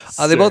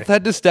They both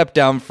had to step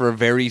down for a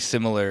very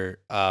similar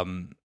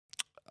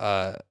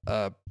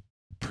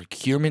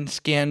procurement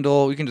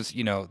scandal. We can just,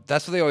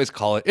 that's what they always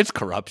call it. It's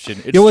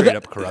corruption. It's straight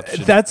up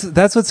corruption.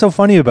 That's what's so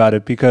funny about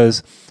it,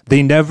 because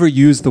they never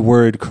use the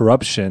word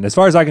corruption, as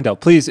far as I can tell.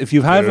 Please, if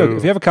you have a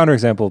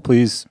counterexample,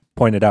 please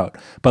point it out.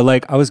 But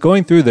like, I was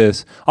going through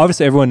this.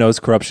 Obviously, everyone knows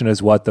corruption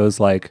is what those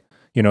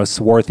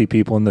swarthy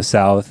people in the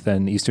South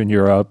and Eastern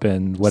Europe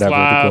and whatever,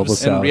 Slavs. the global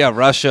South. And,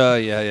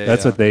 Russia.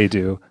 That's what they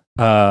do.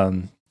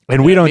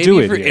 And we don't do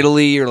it. For here.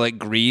 Italy or like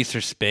Greece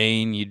or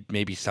Spain, you'd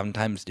maybe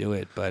sometimes do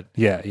it, but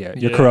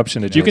you're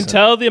corruption adjacent. You can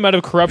tell the amount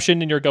of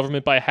corruption in your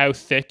government by how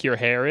thick your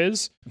hair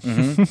is.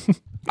 Mm-hmm.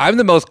 I'm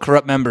the most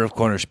corrupt member of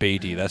Corner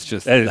Spady. That's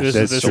just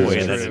the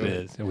way that it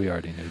is. We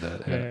already knew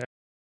that. Yeah.